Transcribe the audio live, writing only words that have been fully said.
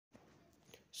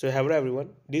So hello everyone,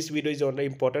 this video is on the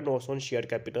important notes on shared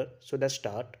capital. So let's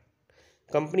start.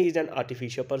 Company is an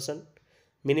artificial person.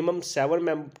 Minimum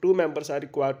 2 members are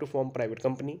required to form private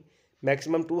company.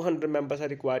 Maximum 200 members are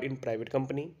required in private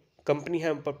company. Company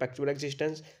have perpetual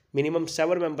existence. Minimum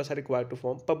 7 members are required to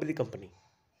form public company.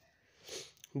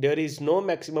 There is no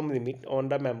maximum limit on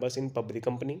the members in public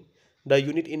company. The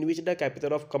unit in which the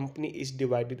capital of company is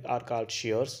divided are called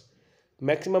shares.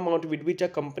 Maximum amount with which a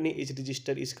company is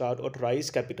registered is called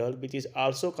authorized capital, which is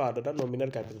also called the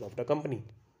nominal capital of the company.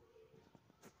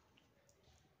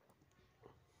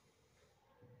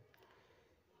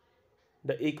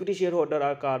 The equity shareholder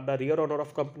are called the real owner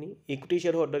of company. Equity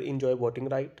shareholder enjoy voting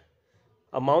right.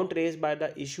 Amount raised by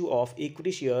the issue of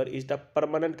equity share is the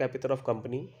permanent capital of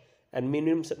company, and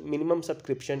minimum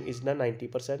subscription is the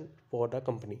 90% for the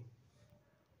company.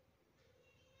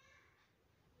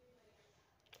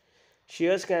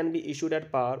 Shares can be issued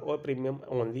at par or premium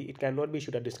only. It cannot be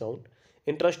issued at discount.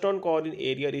 Interest on call in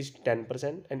arrear is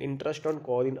 10% and interest on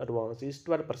call in advance is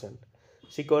 12%.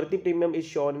 Security premium is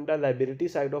shown in the liability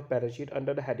side of balance sheet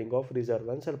under the heading of reserve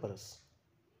and surplus.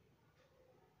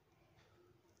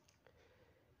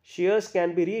 Shares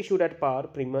can be reissued at par,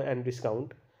 premium and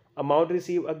discount. Amount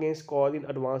received against call in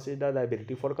advance is the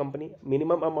liability for company.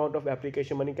 Minimum amount of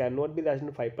application money cannot be less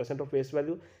than 5% of face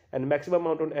value, and maximum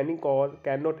amount on any call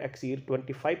cannot exceed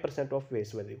 25% of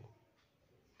face value.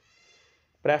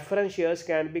 Preference shares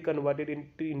can be converted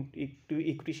into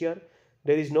equity share.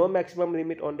 There is no maximum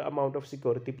limit on the amount of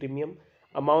security premium.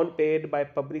 Amount paid by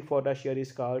public for the share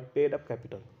is called paid up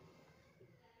capital.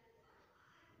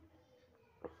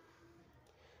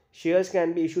 Shares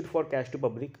can be issued for cash to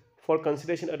public for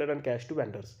consideration other than cash to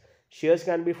vendors. Shares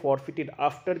can be forfeited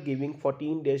after giving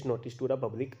 14 days notice to the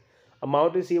public.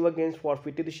 Amount received against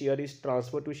forfeited share is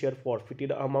transferred to share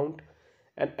forfeited amount,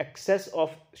 and excess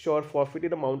of share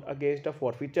forfeited amount against the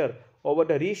forfeiture over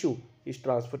the reissue is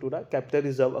transferred to the capital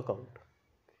reserve account.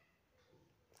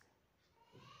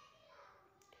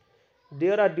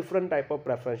 There are different type of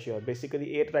preference share.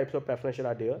 Basically 8 types of preference share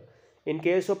are there. In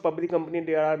case of public company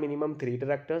there are minimum 3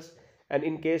 directors, and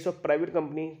in case of private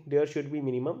company there should be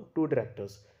minimum 2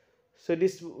 directors. So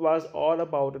this was all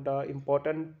about the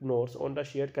important notes on the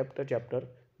shared capital chapter,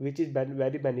 which is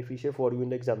very beneficial for you in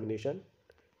the examination.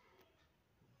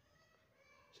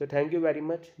 So thank you very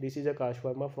much. This is Akash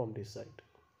Verma from this side.